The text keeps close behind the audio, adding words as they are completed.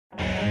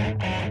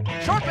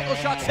Sharp angle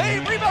shot,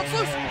 save, rebounds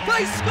loose,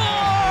 they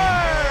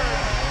score!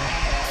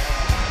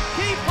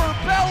 Keeper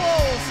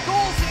Bellows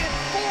goes in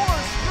 4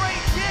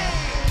 straight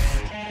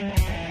games.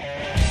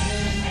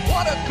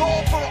 What a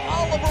goal for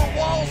Oliver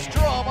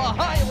Wallstrom, a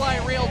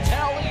highlight reel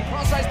tally,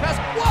 cross-ice pass,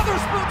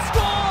 Wotherspoon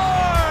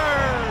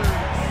scores!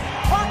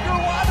 Parker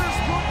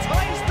Wotherspoon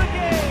ties the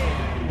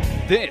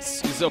game.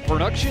 This is a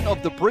production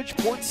of the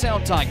Bridgeport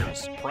Sound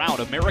Tigers, proud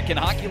American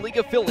Hockey League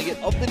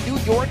affiliate of the New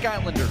York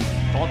Islanders.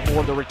 On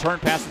for the return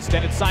pass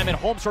extended, Simon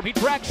Holmstrom, he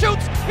tracks,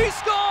 shoots, he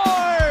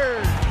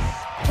scores!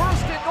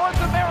 First in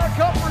North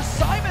America for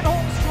Simon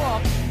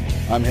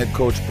Holmstrom. I'm head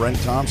coach Brent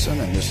Thompson,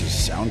 and this is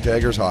Sound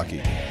Tigers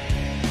Hockey.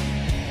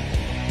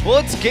 Well,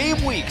 it's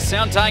game week,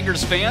 Sound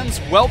Tigers fans.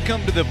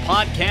 Welcome to the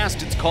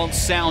podcast. It's called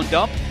Sound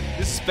Up.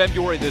 This is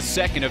February the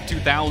 2nd of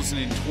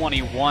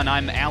 2021.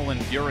 I'm Alan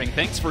Fuehring.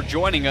 Thanks for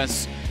joining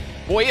us.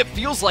 Boy, it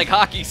feels like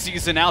hockey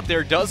season out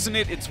there, doesn't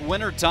it? It's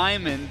winter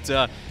time, and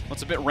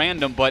it's a bit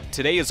random, but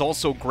today is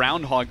also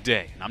Groundhog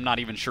Day. And I'm not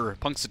even sure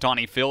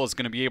Punxsutawney Phil is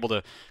going to be able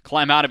to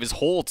climb out of his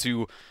hole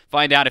to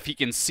find out if he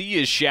can see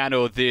his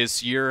shadow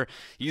this year.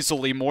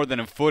 Easily more than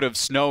a foot of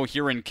snow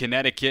here in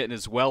Connecticut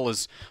as well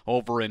as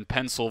over in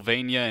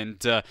Pennsylvania.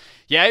 And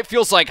it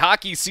feels like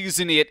hockey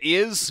season it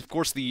is. Of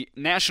course, the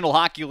National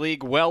Hockey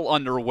League well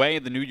underway.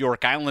 The New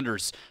York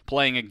Islanders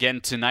playing again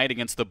tonight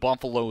against the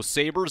Buffalo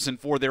Sabres. And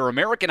for their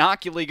American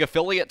Hockey League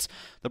affiliates,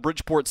 the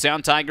Bridgeport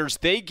Sound Tigers,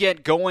 they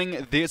get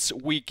going this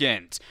weekend.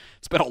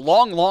 It's been a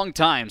long, long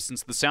time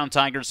since the Sound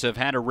Tigers have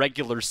had a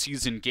regular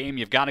season game.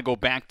 You've got to go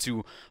back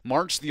to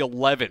March the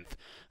 11th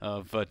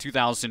of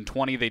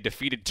 2020. They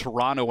defeated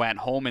Toronto at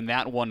home in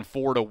that one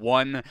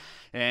 4-1.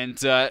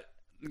 And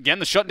again,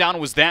 the shutdown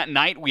was that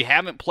night. We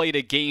haven't played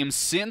a game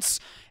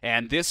since.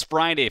 And this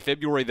Friday,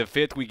 February the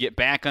 5th, we get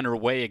back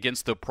underway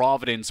against the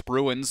Providence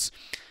Bruins.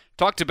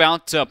 Talked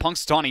about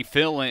Punxsutawney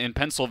Phil in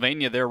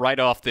Pennsylvania there right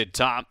off the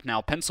top.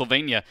 Now,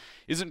 Pennsylvania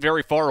isn't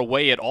very far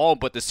away at all,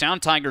 but the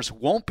Sound Tigers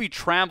won't be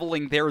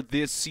traveling there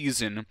this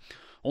season.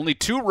 Only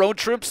 2 road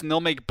trips, and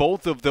they'll make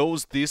both of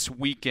those this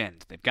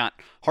weekend. They've got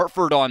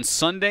Hartford on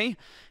Sunday,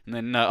 and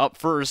then up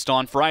first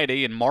on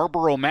Friday in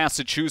Marlborough,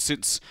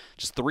 Massachusetts.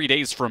 Just 3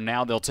 days from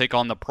now, they'll take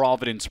on the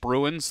Providence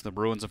Bruins. The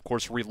Bruins, of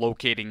course,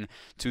 relocating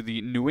to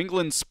the New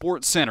England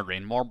Sports Center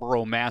in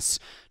Marlborough, Mass.,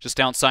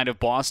 just outside of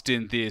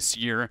Boston this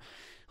year.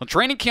 Well,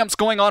 training camp's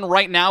going on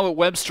right now at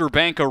Webster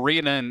Bank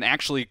Arena, and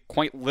actually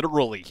quite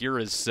literally here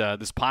as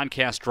this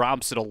podcast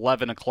drops at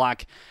 11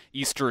 o'clock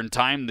Eastern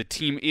Time. The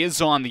team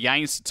is on the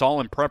ice. It's all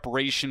in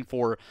preparation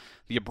for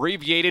the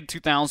abbreviated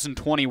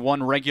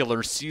 2021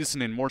 regular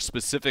season, and more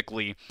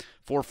specifically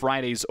for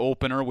Friday's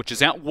opener, which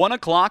is at 1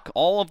 o'clock.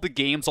 All of the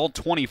games, all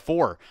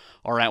 24,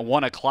 are at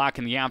 1 o'clock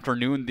in the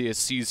afternoon this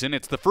season.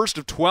 It's the first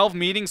of 12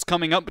 meetings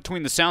coming up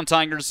between the Sound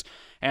Tigers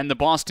and the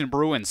Boston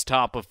Bruins,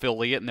 top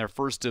affiliate, and their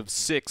first of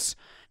 6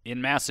 in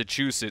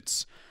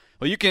Massachusetts.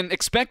 Well, you can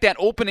expect that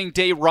opening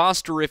day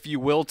roster, if you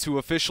will, to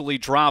officially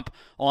drop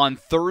on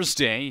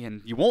Thursday,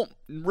 and you won't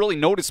really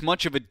notice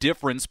much of a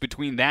difference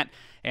between that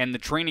and the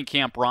training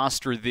camp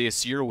roster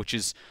this year, which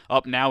is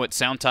up now at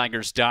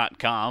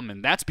soundtigers.com,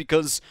 and that's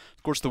because,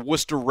 of course, the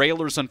Worcester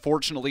Railers,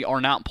 unfortunately, are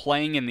not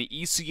playing in the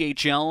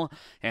ECHL,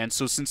 and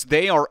so since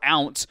they are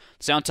out,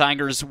 Sound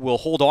Tigers will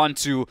hold on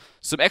to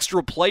some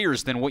extra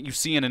players than what you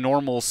see in a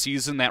normal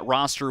season. That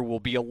roster will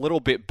be a little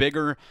bit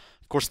bigger.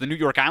 Of course, the New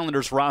York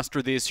Islanders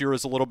roster this year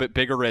is a little bit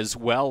bigger as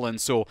well, and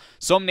so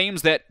some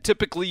names that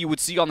typically you would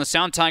see on the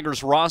Sound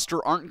Tigers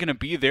roster aren't going to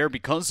be there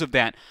because of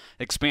that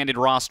expanded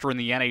roster in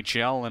the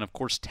NHL, and of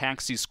course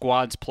taxi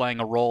squads playing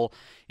a role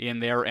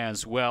in there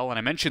as well. And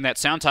I mentioned that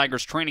Sound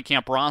Tigers training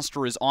camp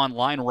roster is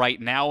online right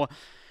now.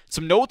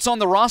 Some notes on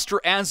the roster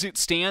as it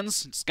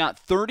stands. It's got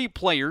 30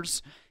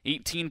 players,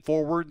 18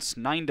 forwards,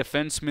 9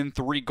 defensemen,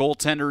 3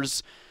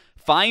 goaltenders,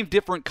 5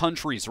 different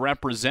countries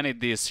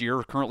represented this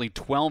year, currently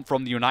 12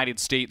 from the United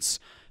States,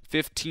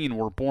 15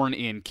 were born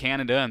in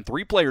Canada, and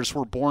 3 players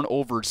were born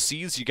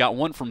overseas. You got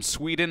 1 from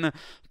Sweden. Of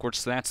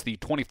course, that's the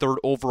 23rd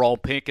overall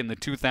pick in the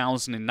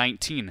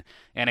 2019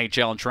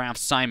 NHL draft,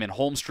 Simon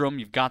Holmstrom.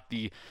 You've got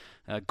the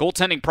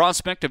goaltending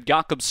prospect of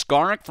Jakub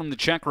Skarek from the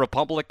Czech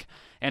Republic.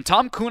 And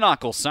Tom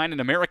Kuhnackel signed an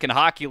American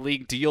Hockey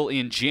League deal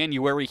in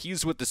January.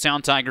 He's with the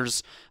Sound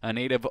Tigers, a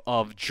native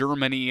of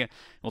Germany.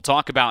 We'll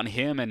talk about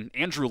him and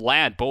Andrew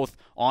Ladd, both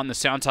on the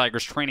Sound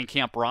Tigers training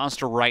camp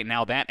roster right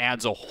now. That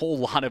adds a whole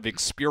lot of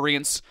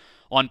experience.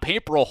 On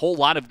paper, a whole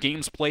lot of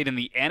games played in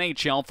the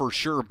NHL for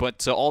sure,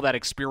 but all that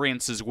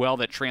experience as well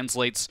that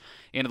translates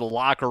into the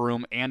locker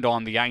room and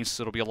on the ice.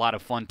 It'll be a lot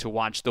of fun to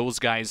watch those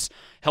guys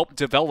help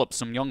develop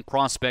some young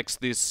prospects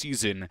this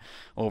season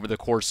over the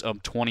course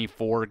of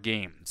 24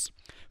 games.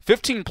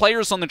 15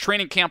 players on the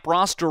training camp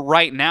roster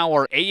right now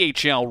are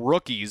AHL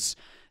rookies.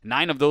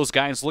 9 of those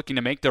guys looking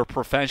to make their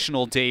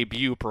professional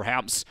debut.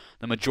 Perhaps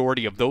the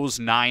majority of those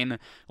 9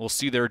 will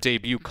see their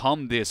debut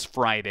come this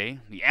Friday.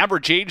 The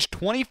average age,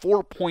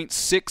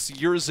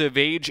 24.6 years of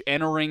age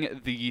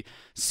entering the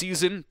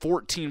season.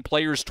 14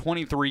 players,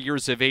 23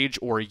 years of age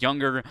or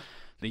younger.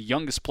 The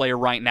youngest player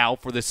right now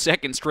for the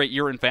second straight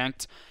year, in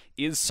fact,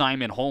 is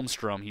Simon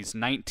Holmstrom. He's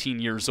 19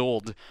 years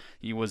old.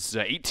 He was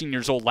 18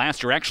 years old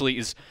last year. Actually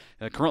is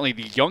currently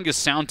the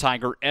youngest Sound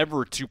Tiger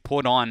ever to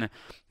put on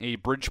a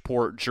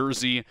Bridgeport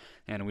jersey,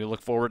 and we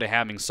look forward to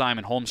having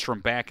Simon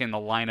Holmstrom back in the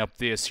lineup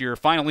this year.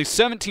 Finally,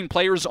 17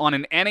 players on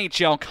an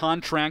NHL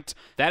contract.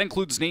 That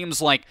includes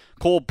names like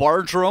Cole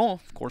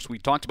Bardreau. Of course, we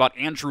talked about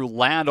Andrew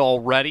Ladd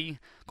already.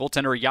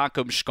 Goaltender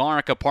Jakob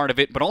Skarek a part of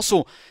it, but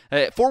also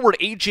forward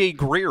A.J.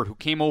 Greer, who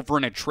came over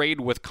in a trade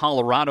with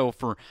Colorado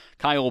for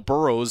Kyle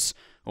Burroughs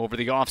over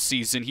the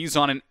offseason. He's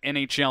on an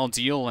NHL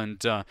deal,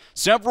 and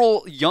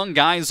several young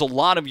guys, a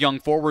lot of young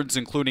forwards,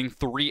 including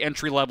 3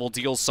 entry-level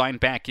deals signed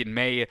back in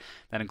May.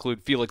 That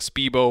include Felix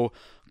Bibo,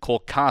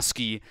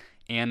 Kolkoski,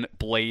 and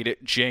Blade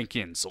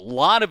Jenkins. A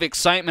lot of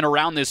excitement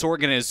around this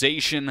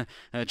organization.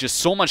 Just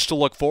so much to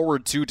look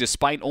forward to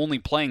despite only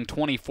playing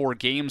 24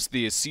 games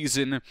this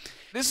season.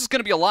 This is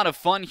going to be a lot of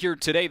fun here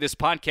today. This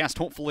podcast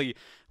hopefully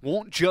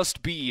won't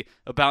just be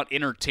about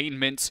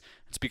entertainment.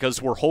 It's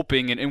because we're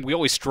hoping, and we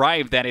always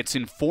strive that it's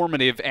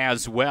informative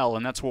as well,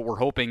 and that's what we're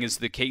hoping is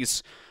the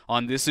case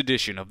on this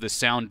edition of the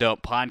Sound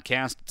Up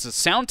podcast. It's a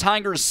Sound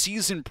Tigers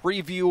season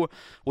preview.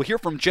 We'll hear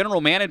from General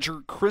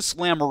Manager Chris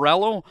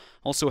Lamoriello,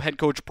 also head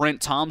coach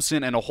Brent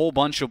Thompson, and a whole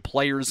bunch of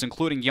players,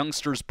 including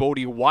youngsters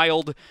Bode,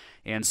 Wilde,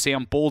 and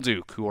Sam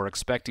Bolduc, who are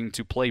expecting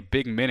to play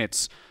big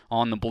minutes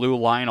on the blue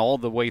line all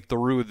the way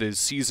through this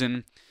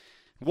season.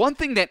 One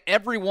thing that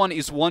everyone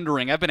is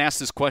wondering, I've been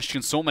asked this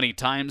question so many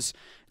times,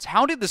 is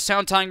how did the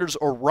Sound Tigers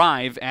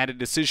arrive at a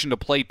decision to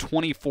play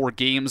 24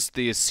 games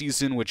this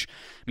season, which,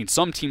 I mean,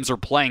 some teams are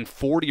playing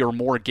 40 or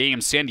more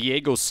games. San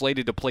Diego's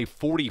slated to play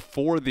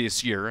 44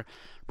 this year.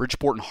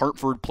 Bridgeport and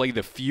Hartford play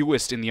the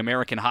fewest in the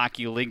American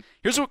Hockey League.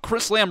 Here's what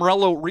Chris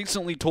Lamoriello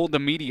recently told the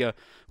media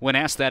when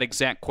asked that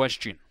exact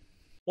question.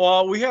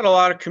 Well, we had a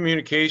lot of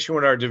communication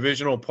with our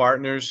divisional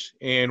partners,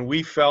 and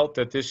we felt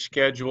that this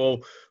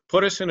schedule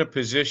put us in a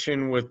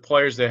position with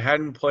players that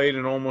hadn't played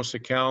in almost a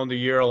calendar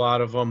year, a lot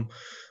of them.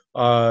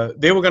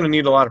 They were going to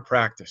need a lot of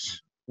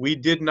practice. We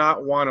did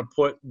not want to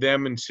put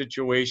them in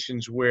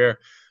situations where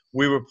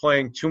we were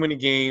playing too many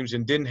games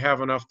and didn't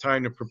have enough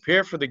time to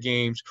prepare for the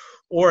games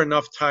or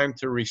enough time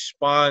to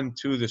respond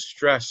to the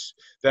stress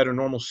that a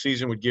normal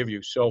season would give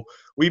you. So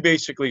we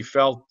basically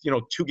felt,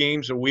 2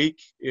 games a week,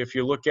 if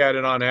you look at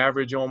it on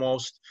average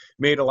almost,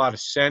 made a lot of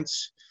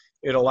sense.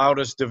 It allowed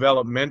us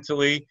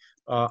developmentally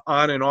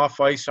on and off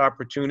ice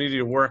opportunity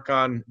to work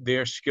on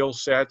their skill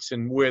sets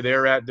and where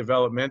they're at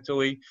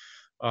developmentally.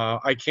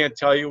 I can't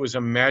tell you it was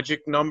a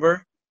magic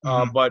number,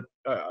 but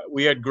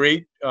we had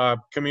great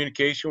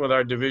communication with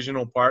our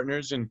divisional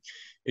partners, and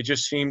it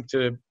just seemed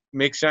to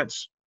make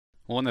sense.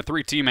 Well, in the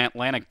 3-team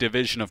Atlantic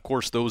Division, of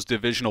course, those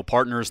divisional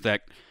partners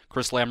that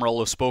Chris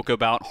Lamoriello spoke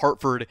about,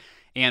 Hartford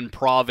and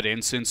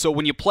Providence. And so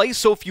when you play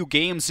so few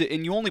games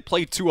and you only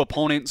play 2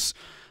 opponents,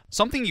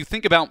 something you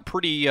think about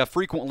pretty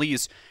frequently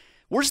is,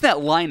 where's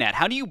that line at?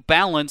 How do you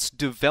balance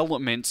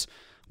development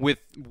with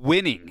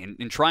winning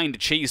and trying to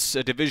chase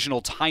a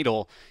divisional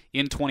title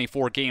in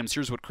 24 games?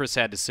 Here's what Chris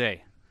had to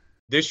say.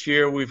 This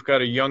year, we've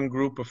got a young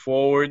group of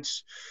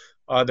forwards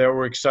that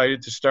we're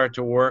excited to start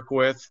to work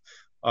with.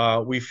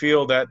 We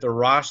feel that the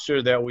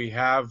roster that we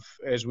have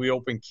as we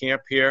open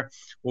camp here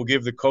will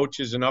give the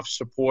coaches enough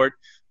support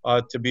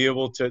to be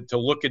able to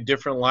look at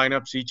different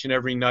lineups each and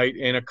every night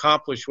and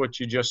accomplish what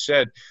you just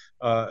said,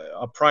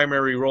 a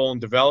primary role in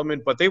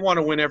development. But they want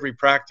to win every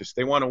practice.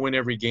 They want to win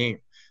every game.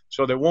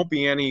 So there won't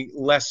be any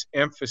less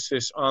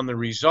emphasis on the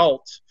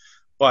result.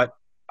 But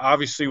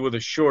obviously with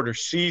a shorter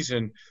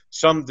season,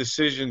 some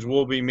decisions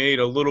will be made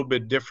a little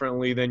bit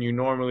differently than you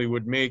normally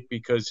would make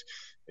because,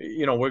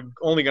 we're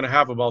only going to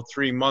have about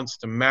 3 months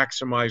to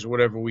maximize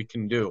whatever we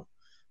can do.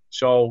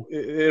 So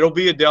it'll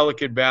be a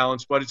delicate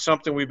balance, but it's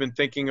something we've been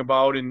thinking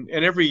about. And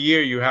every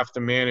year you have to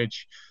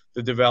manage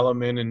the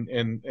development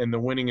and the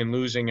winning and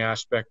losing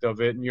aspect of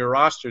it. And your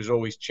roster is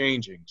always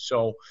changing.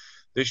 So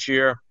this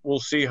year we'll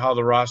see how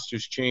the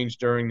rosters change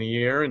during the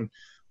year, and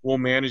we'll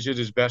manage it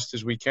as best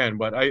as we can.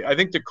 But I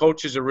think the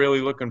coaches are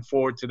really looking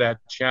forward to that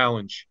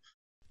challenge.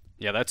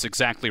 Yeah, that's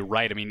exactly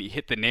right. I mean, you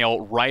hit the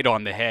nail right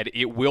on the head.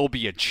 It will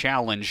be a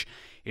challenge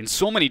in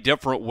so many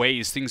different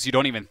ways, things you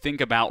don't even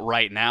think about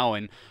right now.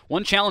 And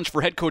one challenge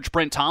for head coach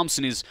Brent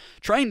Thompson is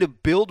trying to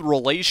build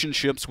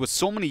relationships with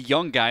so many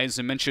young guys.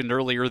 I mentioned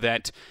earlier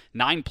that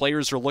 9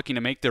 players are looking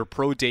to make their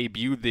pro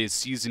debut this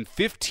season.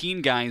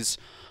 15 guys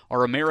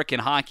are American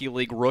Hockey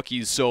League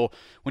rookies. So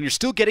when you're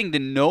still getting to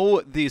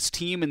know this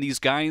team and these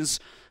guys,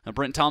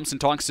 Brent Thompson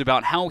talks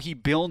about how he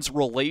builds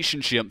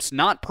relationships,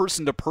 not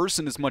person to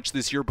person as much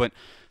this year, but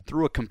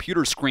through a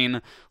computer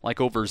screen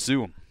like over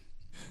Zoom.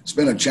 It's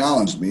been a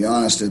challenge, to be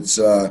honest. It's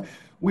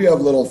we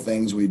have little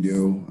things we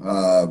do,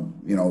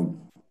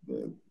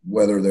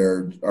 whether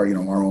they're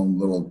our own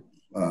little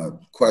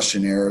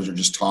questionnaires or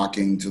just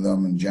talking to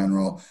them in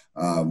general.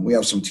 We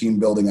have some team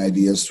building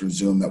ideas through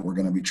Zoom that we're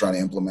going to be trying to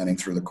implementing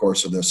through the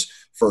course of this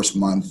first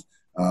month.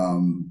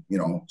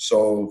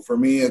 So for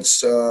me,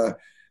 it's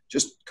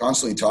just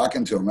constantly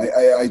talking to them.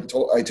 I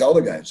tell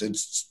the guys,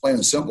 it's plain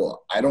and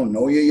simple. I don't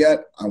know you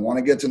yet. I want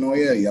to get to know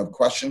you. You have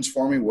questions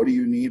for me. What do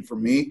you need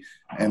from me?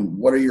 And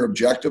what are your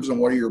objectives and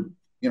what are your,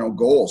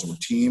 goals? We're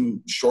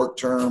team,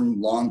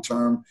 short-term,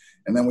 long-term,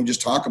 and then we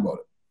just talk about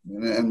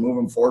it. And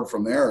moving forward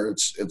from there,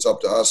 it's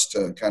up to us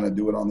to kind of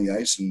do it on the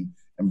ice and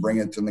bring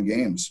it to the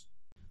games.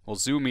 Well,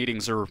 Zoom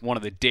meetings are one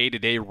of the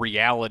day-to-day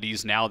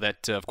realities now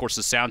that, of course,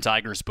 the Sound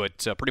Tigers,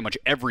 but pretty much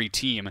every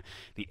team,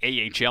 the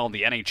AHL,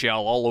 the NHL,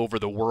 all over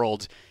the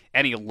world,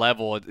 any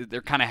level,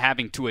 they're kind of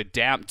having to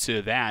adapt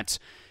to that.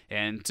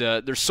 And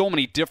there's so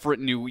many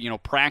different new,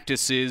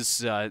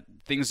 practices,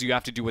 things you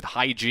have to do with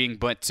hygiene,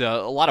 but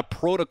a lot of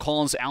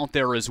protocols out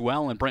there as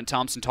well. And Brent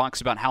Thompson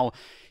talks about how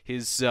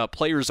his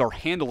players are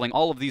handling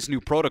all of these new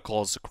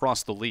protocols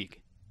across the league.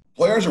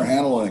 Players are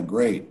handling it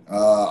great.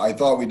 I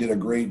thought we did a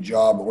great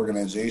job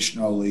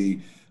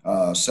organizationally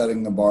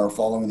setting the bar,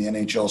 following the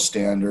NHL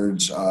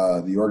standards.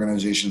 The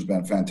organization's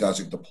been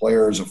fantastic. The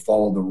players have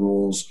followed the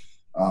rules,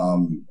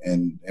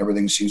 and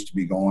everything seems to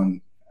be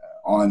going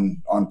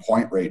on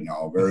point right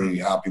now. Very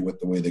happy with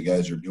the way the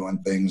guys are doing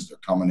things. They're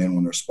coming in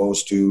when they're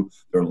supposed to.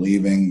 They're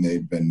leaving.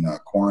 They've been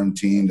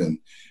quarantined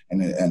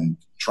and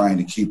trying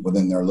to keep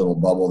within their little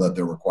bubble that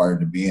they're required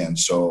to be in.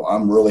 So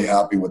I'm really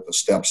happy with the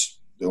steps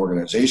the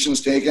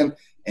organization's taken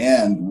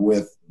and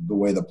with the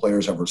way the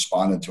players have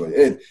responded to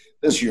it.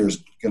 This year's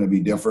going to be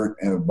different,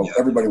 but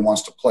everybody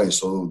wants to play,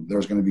 so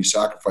there's going to be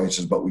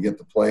sacrifices, but we get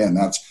to play, and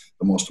that's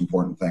the most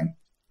important thing.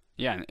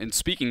 Yeah, and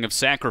speaking of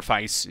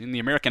sacrifice, in the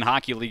American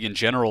Hockey League in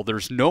general,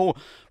 there's no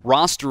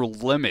roster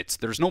limits.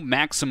 There's no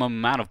maximum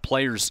amount of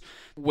players.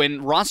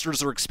 When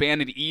rosters are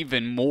expanded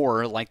even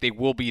more, like they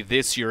will be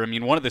this year, I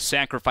mean, one of the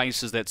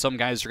sacrifices that some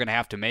guys are going to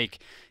have to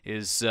make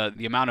is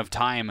the amount of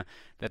time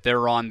that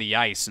they're on the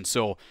ice. And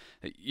so,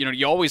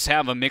 you always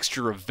have a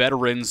mixture of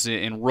veterans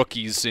and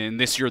rookies, and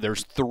this year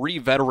there's 3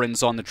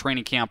 veterans on the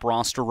training camp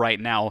roster right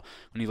now.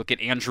 When you look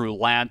at Andrew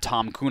Ladd,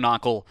 Tom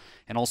Kuhnackel,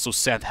 and also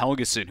Seth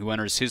Helgeson, who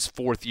enters his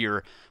 4th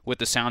year with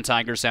the Sound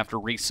Tigers after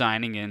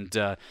re-signing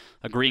and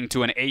agreeing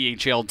to an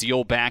AHL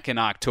deal back in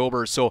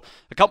October. So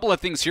a couple of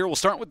things here. We'll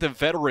start with the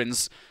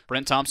veterans.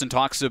 Brent Thompson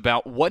talks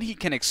about what he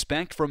can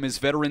expect from his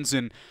veterans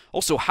and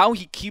also how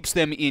he keeps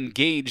them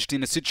engaged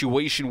in a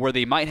situation where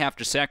they might have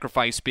to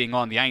sacrifice being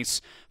on the ice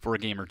for a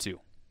game or two.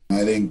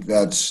 I think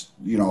that's,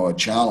 a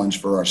challenge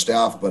for our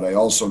staff, but I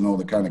also know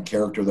the kind of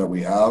character that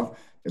we have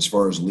as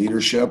far as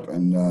leadership,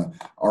 and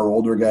our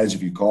older guys,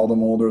 if you call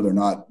them older,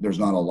 there's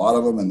not a lot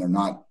of them, and they're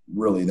not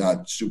really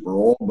that super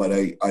old, but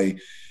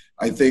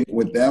I think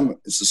with them,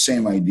 it's the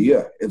same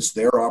idea. It's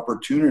their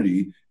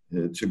opportunity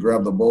to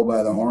grab the bull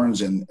by the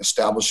horns and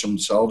establish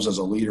themselves as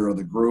a leader of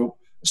the group,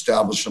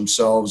 establish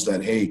themselves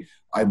that, hey,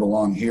 I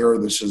belong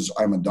here.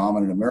 I'm a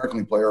dominant American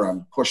League player.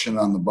 I'm pushing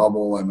on the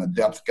bubble. I'm a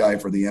depth guy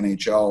for the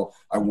NHL.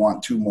 I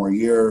want 2 more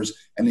years.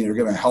 And they're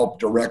going to help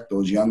direct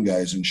those young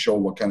guys and show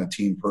what kind of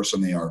team person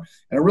they are.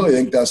 And I really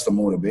think that's the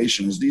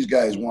motivation, is these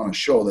guys want to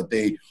show that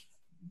they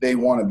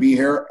want to be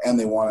here and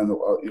they want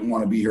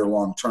to be here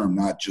long term,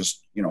 not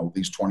just,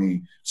 these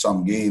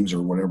 20-some games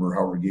or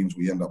however games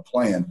we end up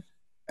playing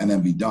and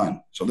then be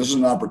done. So this is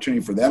an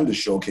opportunity for them to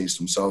showcase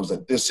themselves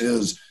that this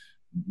is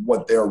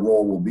what their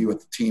role will be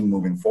with the team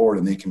moving forward,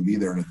 and they can be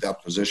there in a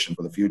depth position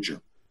for the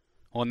future.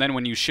 Well, and then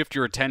when you shift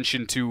your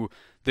attention to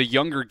the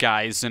younger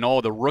guys and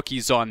all the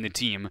rookies on the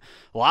team,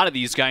 a lot of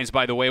these guys,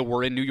 by the way,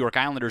 were in New York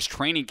Islanders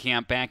training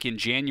camp back in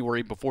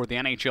January before the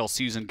NHL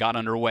season got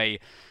underway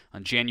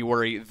on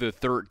January the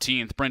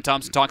 13th. Brent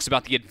Thompson talks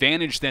about the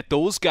advantage that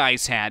those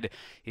guys had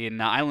in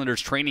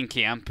Islanders training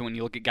camp when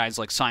you look at guys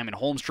like Simon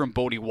Holmstrom,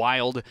 Bode,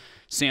 Wilde,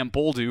 Sam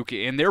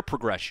Bolduc, and their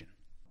progression.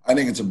 I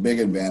think it's a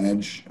big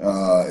advantage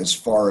as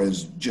far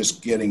as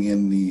just getting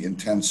in the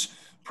intense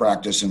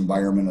practice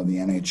environment of the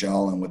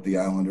NHL and with the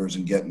Islanders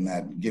and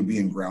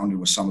being grounded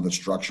with some of the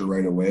structure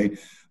right away.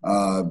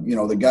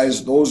 The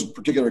guys, those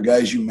particular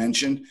guys you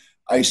mentioned,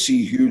 I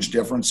see huge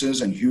differences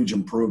and huge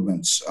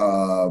improvements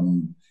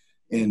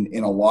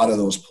in a lot of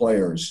those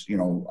players.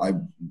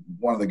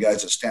 One of the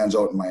guys that stands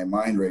out in my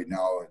mind right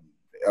now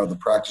out of the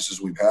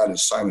practices we've had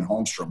is Simon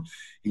Holmstrom.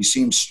 He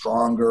seems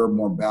stronger,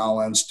 more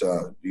balanced,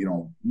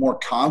 more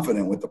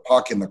confident with the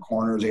puck in the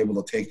corners,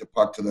 able to take the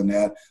puck to the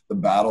net, the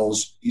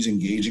battles. He's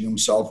engaging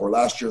himself, where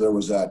last year there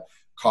was that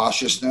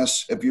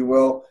cautiousness, if you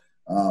will.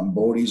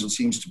 Bode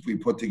seems to be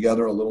put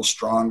together a little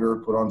stronger,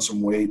 put on some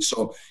weight.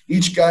 So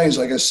each guy has,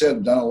 like I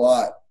said, done a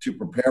lot to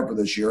prepare for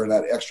this year, and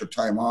that extra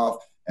time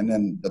off and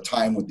then the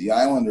time with the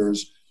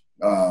Islanders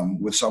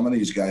with some of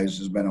these guys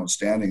has been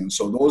outstanding. And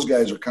so those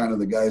guys are kind of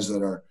the guys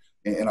that are,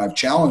 and I've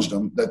challenged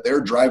them, that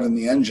they're driving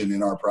the engine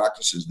in our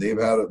practices. They've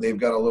got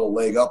a little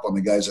leg up on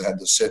the guys that had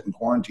to sit in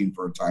quarantine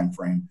for a time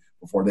frame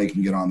before they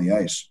can get on the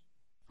ice.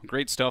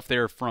 Great stuff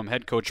there from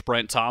head coach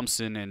Brent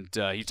Thompson, and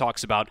he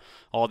talks about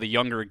all the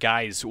younger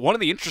guys. One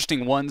of the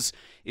interesting ones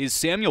is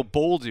Samuel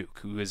Bolduc,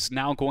 who is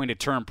now going to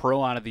turn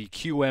pro out of the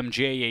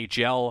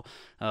QMJHL.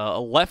 A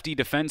lefty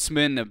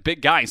defenseman, a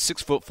big guy,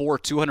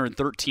 6'4",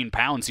 213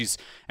 pounds. He's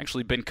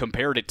actually been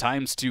compared at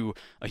times to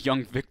a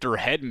young Victor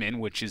Hedman,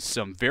 which is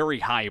some very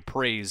high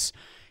praise.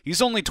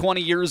 He's only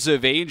 20 years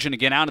of age, and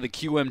again, out of the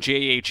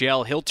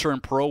QMJHL. He'll turn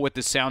pro with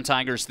the Sound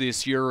Tigers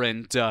this year,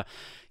 and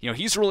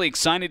he's really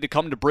excited to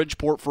come to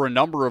Bridgeport for a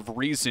number of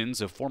reasons.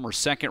 A former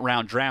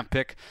second-round draft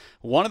pick.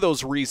 One of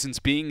those reasons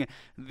being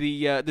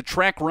the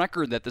track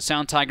record that the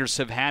Sound Tigers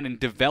have had in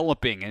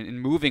developing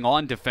and moving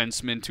on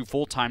defensemen to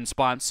full-time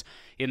spots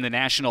in the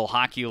National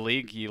Hockey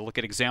League. You look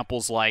at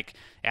examples like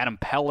Adam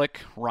Pelech,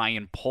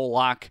 Ryan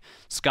Pollock,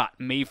 Scott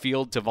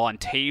Mayfield, Devon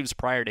Taves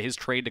prior to his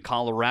trade to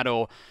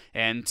Colorado,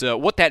 and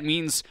what that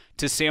means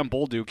to Sam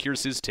Bolduc.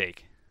 Here's his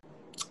take.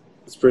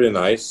 It's pretty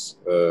nice.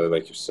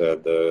 Like you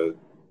said,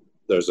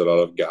 there's a lot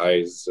of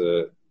guys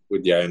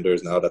with the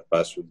Islanders now that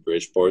pass through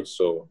Bridgeport,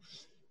 so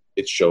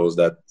it shows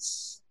that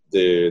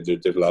they're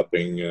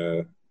developing.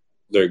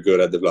 They're good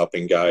at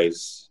developing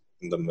guys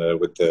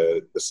with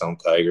the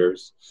Sound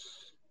Tigers,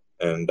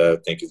 and I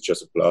think it's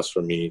just a plus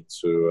for me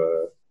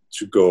to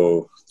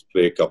go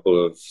play a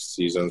couple of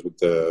seasons with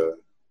the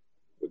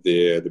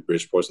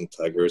Bridgeport Sound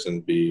Tigers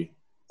and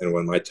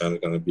when my time is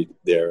going to be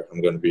there,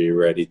 I'm going to be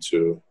ready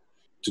to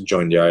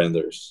join the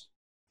Islanders.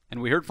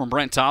 And we heard from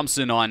Brent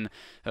Thompson on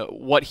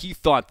what he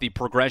thought the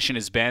progression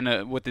has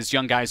been with his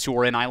young guys who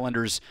are in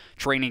Islanders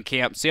training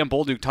camp. Sam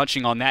Bolduc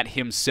touching on that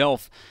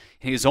himself,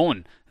 his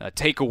own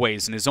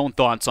takeaways and his own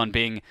thoughts on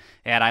being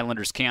at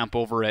Islanders camp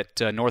over at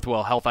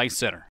Northwell Health Ice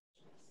Center.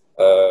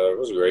 It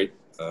was great.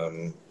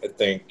 I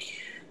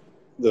think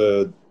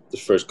the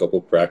first couple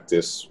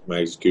practice, my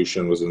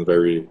execution wasn't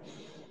very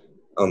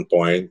on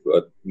point,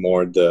 but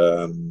more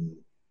the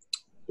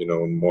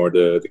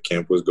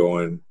camp was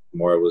going.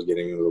 More I was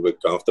getting a little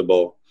bit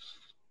comfortable,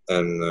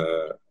 and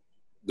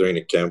during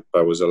the camp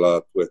I was a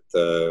lot with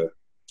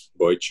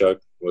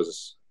Bolduc.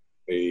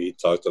 He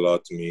talked a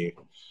lot to me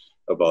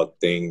about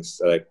things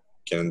that I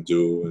can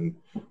do and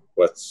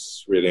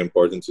what's really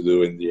important to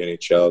do in the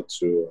NHL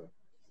to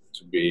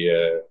be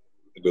a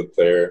good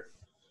player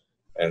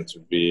and to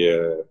be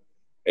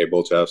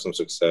able to have some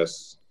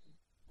success.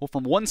 Well,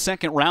 from one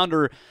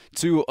second-rounder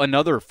to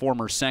another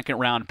former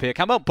second-round pick,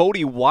 how about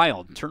Bode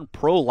Wilde? Turned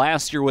pro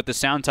last year with the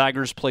Sound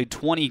Tigers, played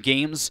 20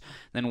 games,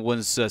 then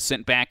was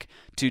sent back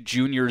to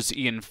juniors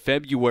in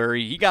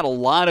February. He got a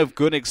lot of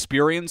good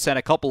experience, had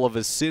a couple of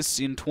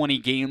assists in 20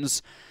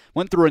 games.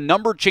 Went through a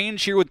number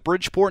change here with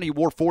Bridgeport. He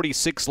wore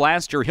 46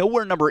 last year. He'll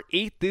wear number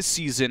 8 this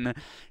season,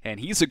 and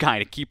he's a guy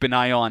to keep an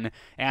eye on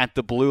at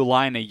the blue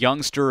line. A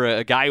youngster,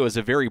 a guy who has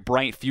a very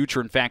bright future.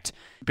 In fact,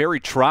 Barry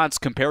Trotz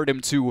compared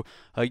him to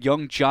a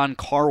young John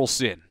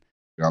Carlson.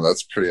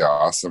 That's pretty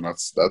awesome.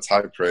 That's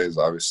high praise.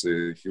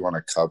 Obviously, he won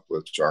a cup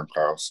with John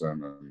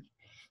Carlson,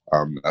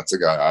 and that's a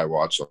guy I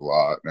watch a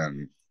lot.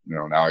 And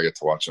now I get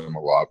to watch him a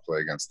lot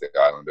play against the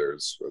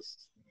Islanders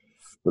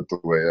with the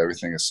way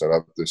everything is set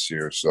up this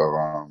year. So,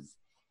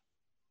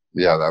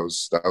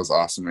 that was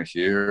awesome to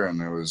hear, and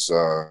it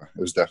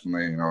was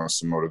definitely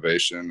some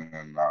motivation,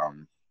 and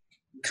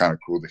kind of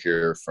cool to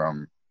hear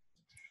from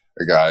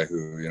a guy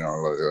who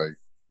like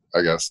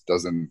I guess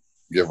doesn't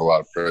give a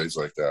lot of praise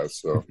like that.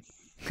 So.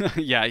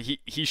 Yeah,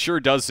 he sure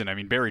doesn't. I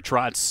mean, Barry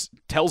Trotz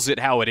tells it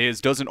how it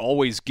is, doesn't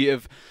always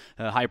give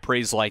high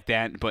praise like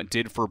that, but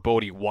did for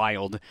Bode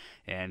Wilde.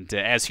 And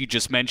as he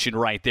just mentioned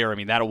right there, I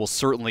mean, that will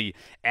certainly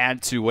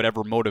add to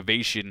whatever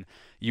motivation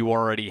you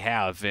already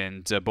have.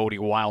 And Bode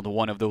Wilde,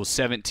 one of those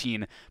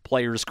 17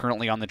 players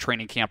currently on the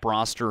training camp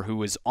roster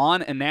who is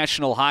on a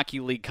National Hockey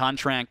League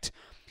contract.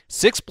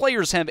 6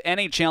 players have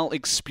NHL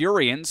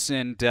experience,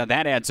 and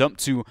that adds up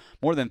to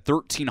more than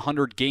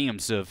 1,300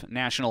 games of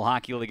National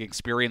Hockey League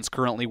experience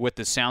currently with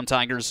the Sound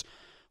Tigers.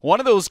 One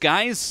of those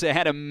guys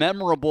had a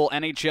memorable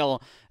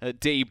NHL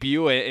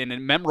debut and a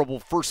memorable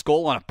first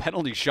goal on a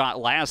penalty shot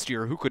last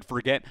year. Who could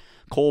forget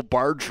Cole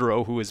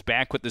Bardreau, who is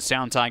back with the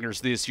Sound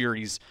Tigers this year?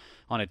 He's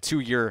on a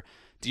 2-year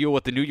deal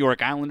with the New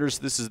York Islanders.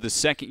 This is the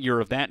second year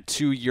of that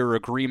 2-year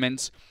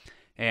agreement.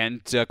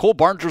 And Cole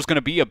Bardreau is going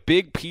to be a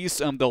big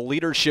piece of the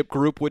leadership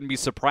group. Wouldn't be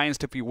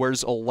surprised if he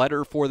wears a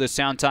letter for the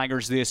Sound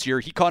Tigers this year.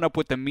 He caught up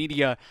with the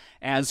media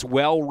as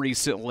well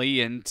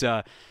recently, and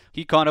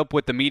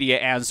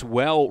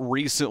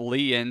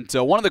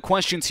one of the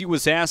questions he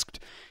was asked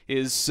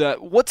is,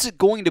 what's it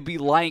going to be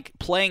like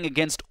playing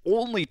against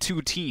only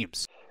 2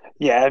 teams?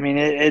 Yeah, I mean,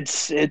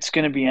 it's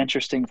going to be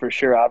interesting for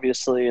sure,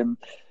 obviously, and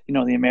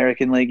the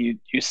American League,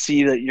 you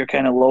see that your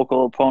kind of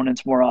local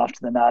opponents more often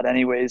than not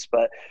anyways,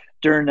 but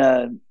during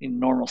a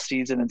normal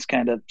season, it's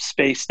kind of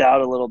spaced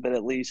out a little bit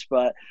at least.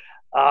 But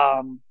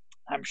I'm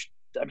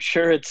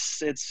sure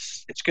it's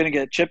going to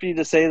get chippy,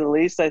 to say the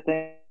least. I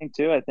think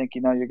too. I think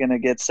you're going to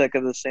get sick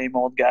of the same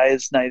old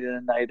guys night in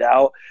and night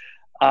out.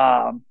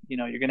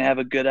 You're going to have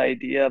a good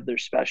idea of their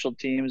special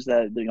teams,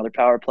 that their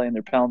power play and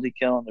their penalty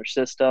kill and their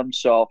system.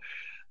 So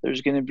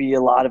there's going to be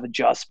a lot of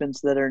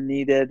adjustments that are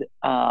needed.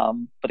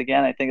 But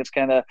again, I think it's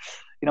kind of,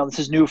 this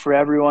is new for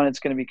everyone. It's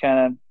going to be kind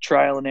of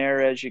trial and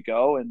error as you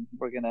go, and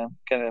we're going to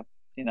kind of,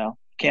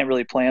 can't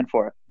really plan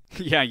for it.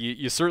 Yeah,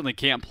 you certainly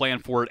can't plan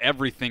for it.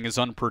 Everything is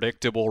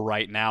unpredictable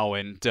right now.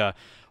 And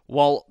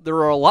while there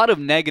are a lot of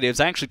negatives,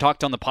 I actually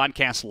talked on the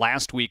podcast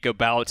last week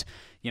about,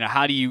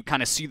 how do you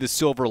kind of see the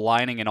silver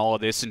lining in all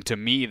of this? And to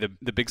me,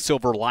 the big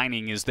silver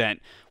lining is that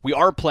we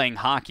are playing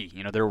hockey.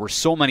 There were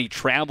so many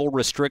travel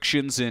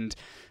restrictions and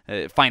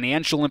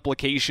financial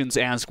implications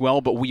as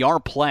well, but we are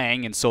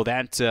playing, and so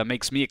that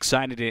makes me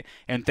excited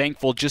and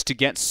thankful just to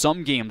get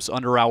some games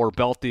under our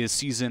belt this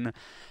season.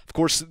 Of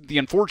course, the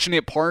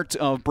unfortunate part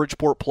of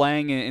Bridgeport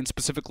playing, and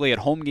specifically at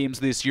home games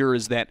this year,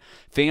 is that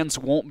fans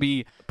won't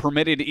be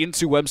permitted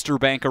into Webster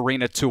Bank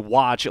Arena to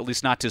watch, at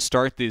least not to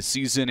start this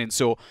season. And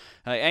so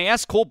I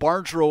asked Cole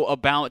Bardreau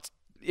about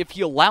if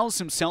he allows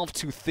himself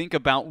to think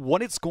about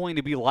what it's going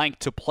to be like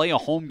to play a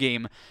home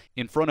game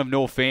in front of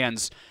no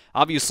fans.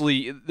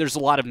 Obviously, there's a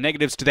lot of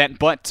negatives to that,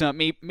 but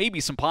maybe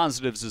some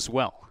positives as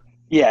well.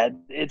 Yeah,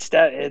 it's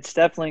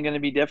definitely going to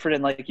be different,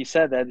 and like you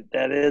said,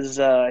 that is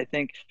I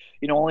think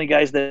only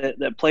guys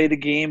that play the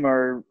game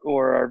or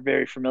are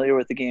very familiar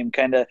with the game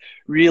kind of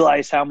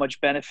realize how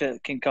much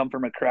benefit can come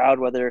from a crowd.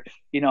 Whether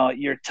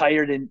you're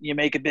tired and you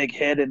make a big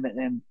hit, and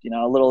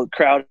a little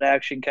crowd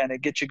action kind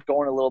of gets you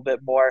going a little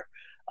bit more.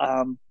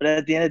 But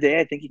at the end of the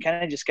day, I think you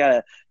kind of just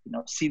gotta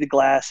see the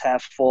glass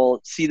half full,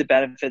 see the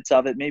benefits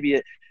of it. Maybe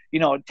it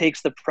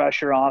takes the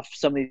pressure off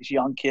some of these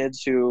young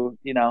kids who,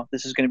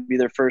 this is going to be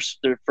their first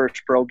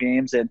pro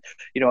games, and,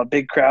 a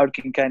big crowd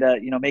can kind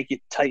of, make you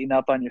tighten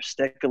up on your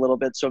stick a little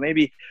bit. So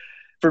maybe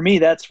for me,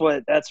 that's my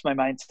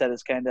mindset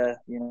is kind of,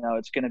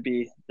 there's going to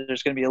be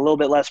a little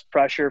bit less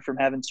pressure from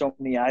having so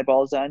many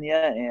eyeballs on you,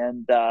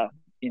 and,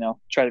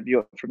 try to view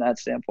it from that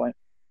standpoint.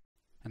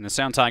 And the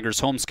Sound Tigers'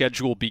 home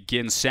schedule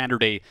begins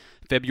Saturday,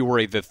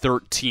 February the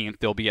 13th.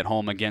 They'll be at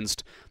home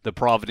against the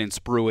Providence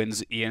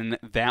Bruins in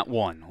that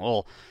one.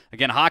 Well,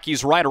 again,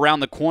 hockey's right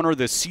around the corner.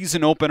 The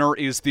season opener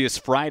is this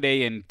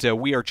Friday, and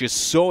we are just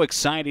so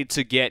excited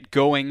to get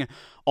going.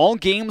 All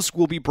games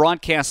will be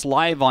broadcast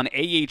live on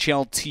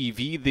AHL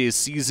TV this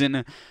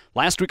season.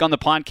 Last week on the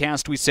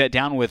podcast, we sat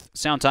down with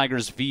Sound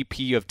Tigers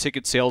VP of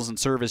Ticket Sales and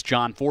Service,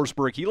 John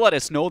Forsberg. He let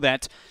us know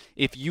that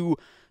if you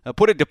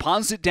put a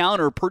deposit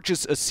down or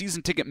purchase a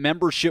season ticket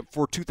membership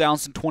for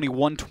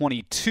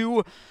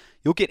 2021-22,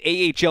 you'll get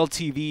AHL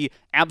TV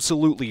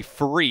absolutely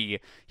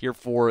free here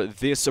for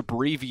this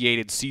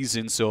abbreviated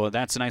season. So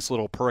that's a nice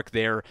little perk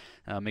there.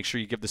 Make sure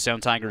you give the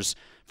Sound Tigers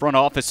front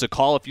office a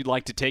call if you'd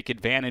like to take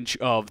advantage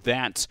of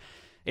that.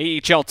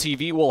 AHL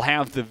TV will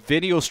have the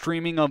video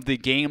streaming of the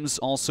games.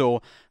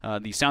 Also,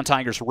 the Sound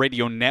Tigers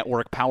radio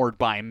network, powered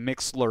by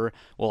Mixlr,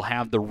 will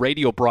have the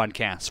radio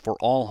broadcast for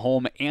all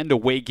home and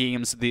away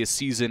games this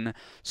season,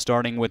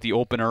 starting with the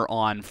opener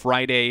on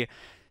Friday.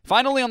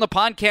 Finally, on the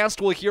podcast,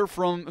 we'll hear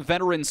from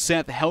veteran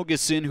Seth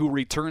Helgeson, who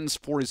returns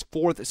for his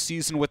 4th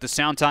season with the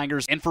Sound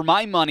Tigers. And for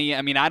my money,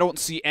 I don't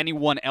see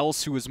anyone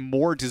else who is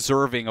more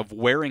deserving of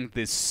wearing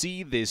the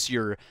C this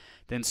year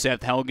than Seth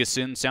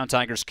Helgeson. Sound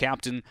Tigers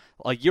captain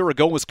a year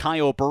ago was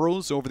Kyle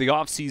Burrows. Over the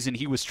offseason,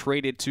 he was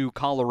traded to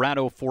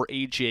Colorado for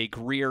A.J.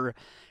 Greer.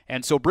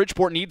 And so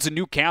Bridgeport needs a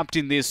new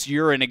captain this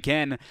year. And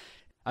again,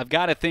 I've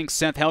got to think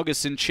Seth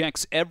Helgeson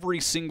checks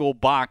every single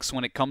box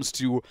when it comes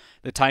to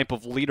the type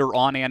of leader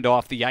on and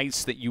off the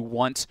ice that you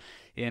want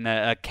in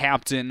a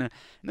captain. And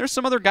there's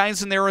some other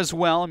guys in there as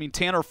well.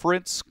 Tanner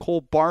Fritz,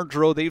 Cole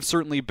Bardreau, they've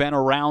certainly been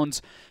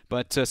around,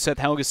 but Seth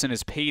Helgeson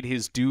has paid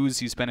his dues.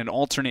 He's been an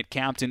alternate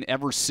captain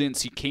ever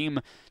since he came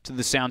to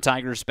the Sound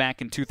Tigers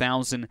back in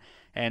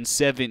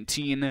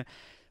 2017.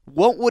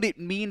 What would it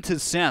mean to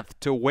Seth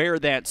to wear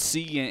that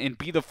C and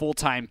be the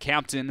full-time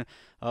captain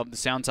of the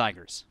Sound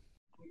Tigers?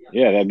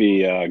 Yeah, that'd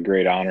be a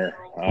great honor.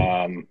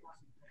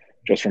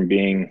 Just from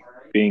being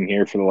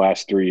here for the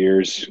last 3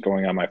 years,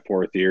 going on my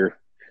 4th year.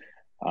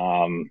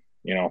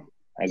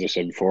 As I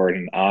said before,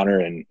 an honor,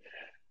 and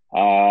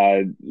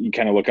you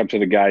kind of look up to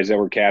the guys that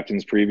were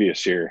captains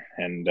previous year,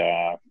 and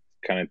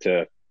kind of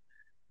to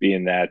be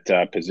in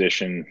that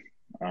position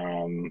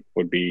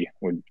would be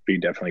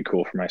definitely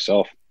cool for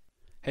myself.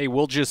 Hey,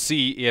 we'll just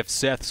see if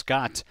Seth's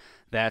got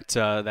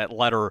that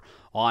letter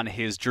on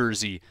his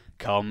jersey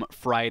come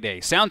Friday.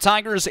 Sound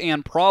Tigers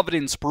and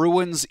Providence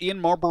Bruins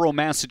in Marlborough,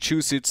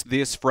 Massachusetts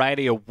this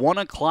Friday, a 1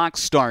 o'clock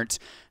start.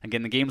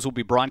 Again, the games will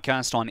be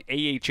broadcast on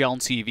AHL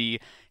TV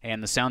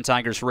and the Sound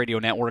Tigers radio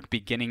network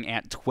beginning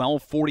at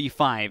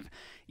 12:45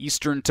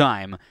 Eastern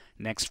Time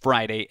next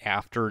Friday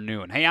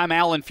afternoon. Hey, I'm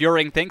Alan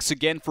Fuehring. Thanks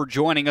again for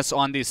joining us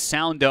on this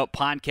Sound Up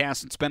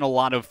podcast. It's been a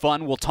lot of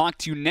fun. We'll talk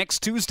to you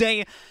next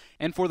Tuesday,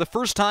 and for the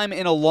first time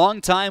in a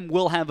long time,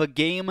 we'll have a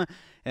game,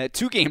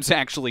 2 games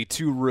actually,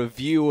 to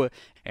review.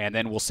 And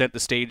then we'll set the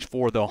stage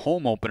for the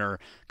home opener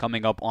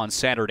coming up on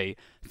Saturday,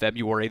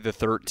 February the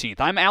 13th.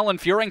 I'm Alan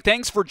Fuehring.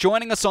 Thanks for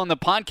joining us on the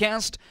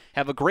podcast.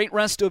 Have a great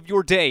rest of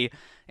your day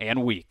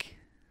and week.